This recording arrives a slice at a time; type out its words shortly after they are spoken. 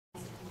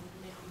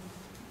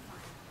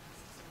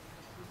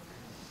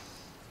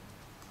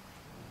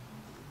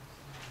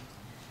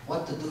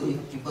what to do if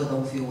people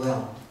don't feel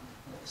well.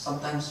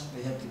 Sometimes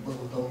we have people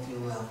who don't feel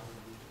well.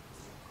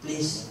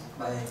 Please,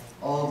 by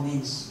all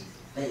means,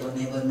 let your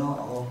neighbor know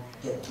or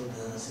get to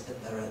the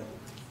secretariat.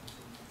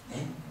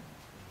 Okay?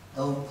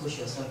 Don't push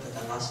yourself to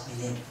the last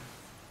minute,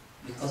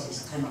 because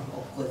it's kind of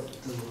awkward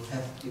to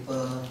have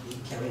people being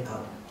carried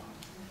out.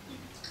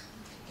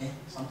 Okay?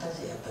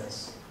 Sometimes it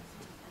happens.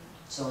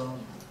 So,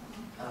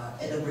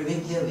 at the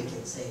briefing here we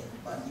can say,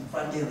 but in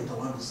front here we don't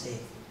want to say.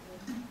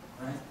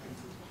 Right?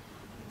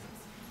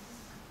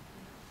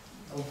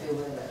 Don't feel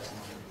well.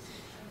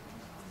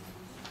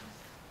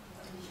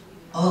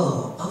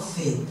 Oh,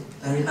 outfit.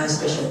 Very nice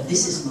question.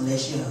 This is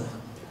Malaysia.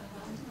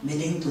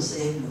 Meaning to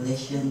say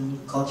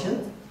Malaysian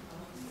culture.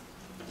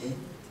 Okay.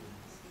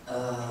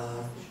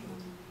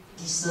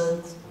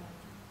 Decent,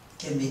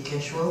 can be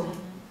casual.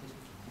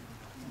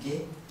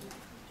 Okay.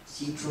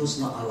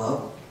 See-throughs not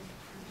allowed.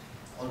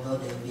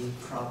 Although they be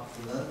crowd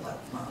fuller, but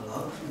not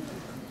allowed.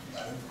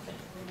 Okay.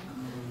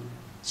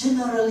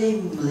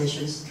 Generally,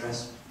 Malaysians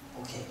dress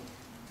okay.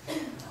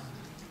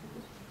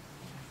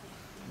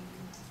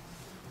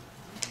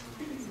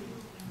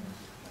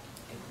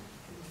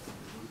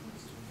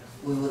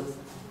 We would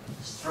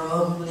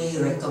strongly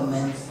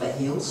recommend flat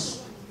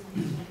heels.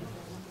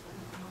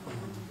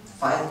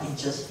 5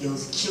 inches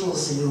heels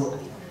kills you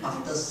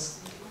after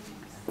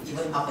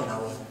even half an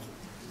hour.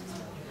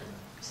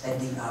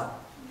 Standing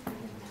up.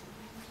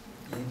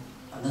 Okay.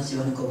 Unless you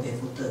want to go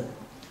barefooted.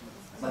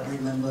 But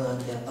remember,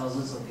 there are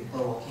thousands of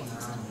people walking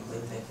around and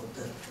going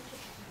barefooted.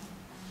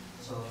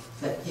 So,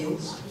 flat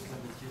heels.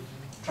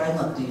 Try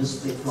not to use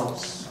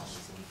flip-flops.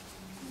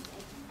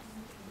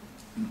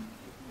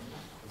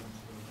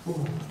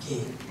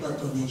 Okay,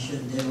 blood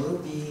donation. There will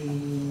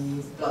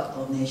be blood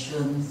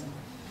donation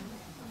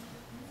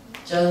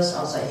just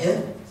outside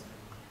here.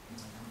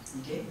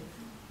 Okay.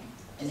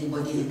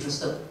 Anybody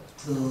interested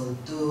to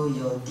do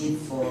your deed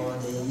for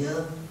the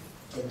year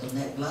can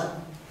donate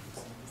blood.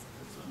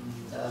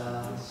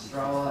 The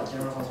Sarawak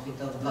General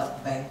Hospital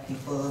blood bank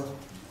people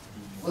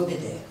will be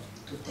there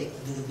to take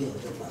a little bit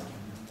of the blood.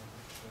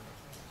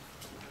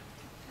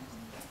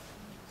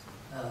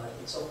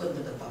 It's open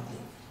to the public.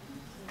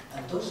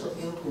 And those of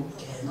you who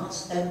cannot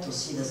stand to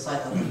see the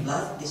sight of the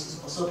blood, this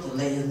is also to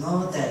let you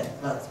know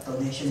that blood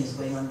donation is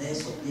going on there,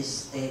 so please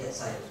stay that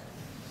side.